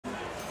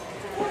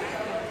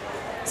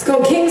It's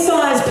called King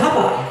Size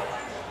Papa.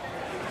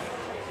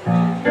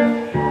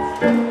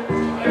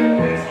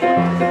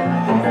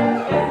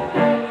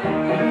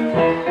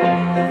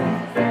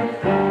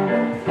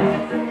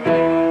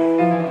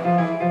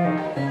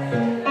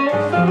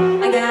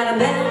 I got a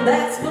man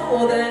that's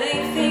more than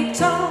 8 feet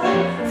tall, 4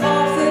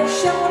 foot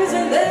shoulders,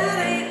 and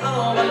that ain't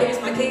all. Well, here's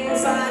my king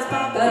size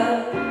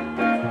papa,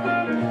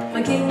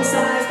 my king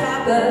size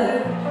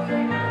papa.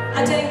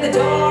 I take the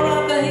door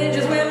off the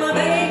hinges when my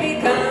baby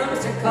comes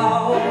to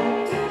call.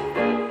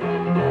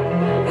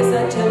 It's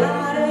such a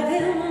lot of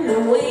him, the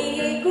way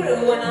he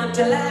grew, and up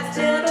to last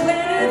till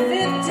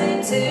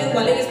 2052.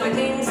 Well, he's my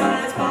king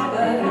size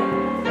papa,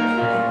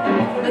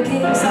 my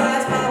king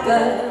size papa.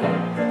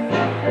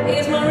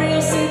 He's my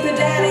real super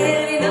daddy,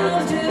 and he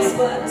knows just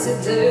what to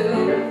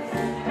do.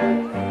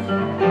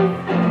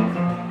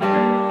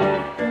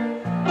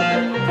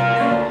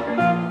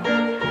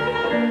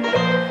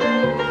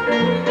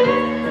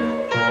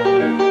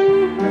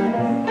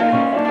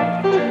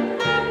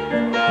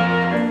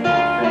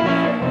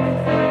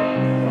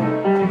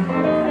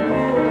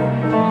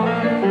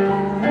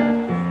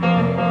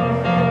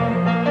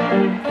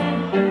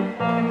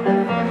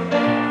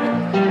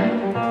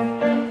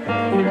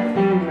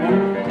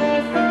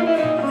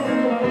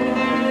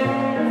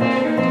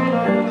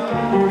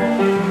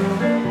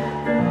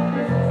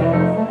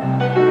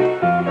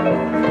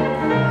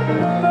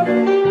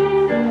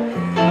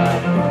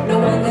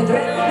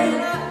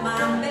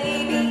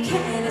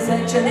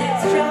 An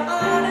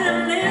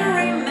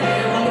extraordinary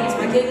man. Well, he's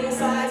my king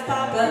size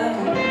papa,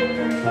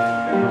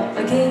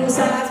 my king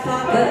size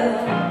papa.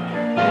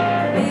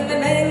 He's been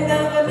making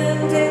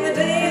government since the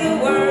day the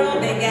world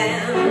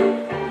began.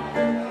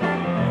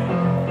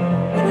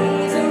 When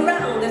he's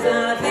around, there's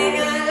not a thing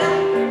I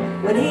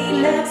like. When he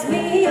lets me,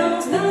 he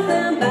owns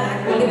nothing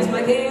back. Well, he's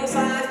my king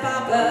size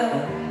papa,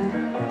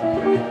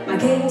 my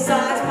king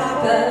size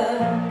papa.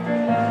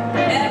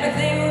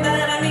 Everything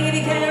that I need,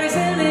 he carries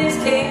in his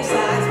king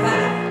size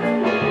pack.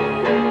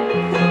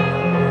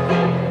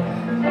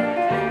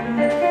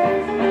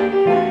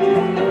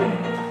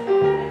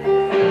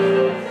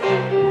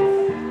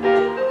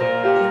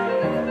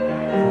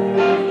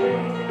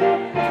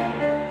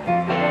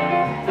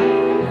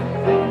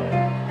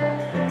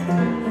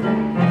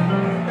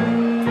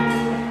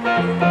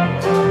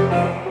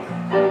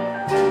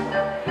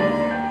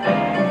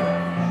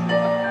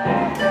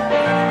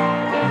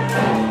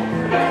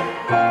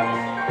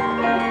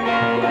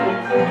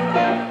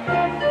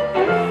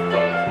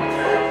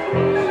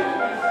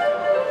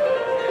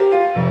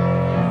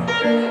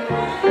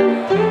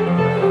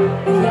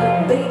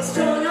 Big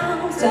strong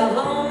arms to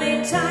hold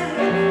me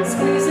tight,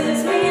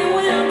 squeezes me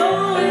when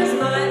all is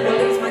mine. Well,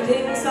 he's my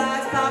king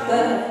size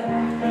papa,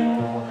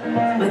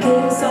 my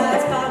king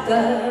size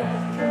papa.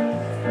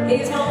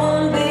 He's my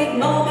one big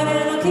moment,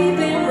 and I'll keep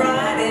him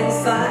right in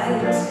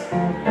sight.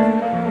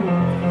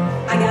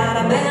 I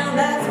got a man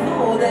that's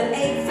more than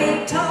 8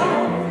 feet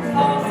tall,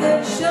 4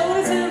 foot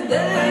shoulders, and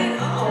that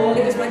ain't all. Well,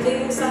 he's my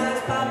king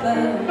size papa,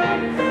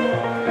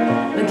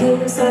 my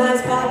king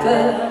size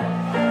papa.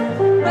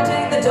 I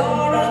take the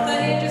door off the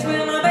hinges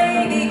when my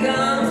baby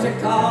comes to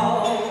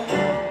call.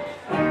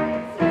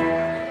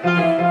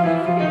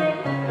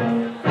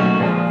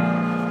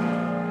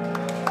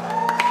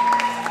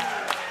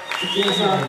 Yes,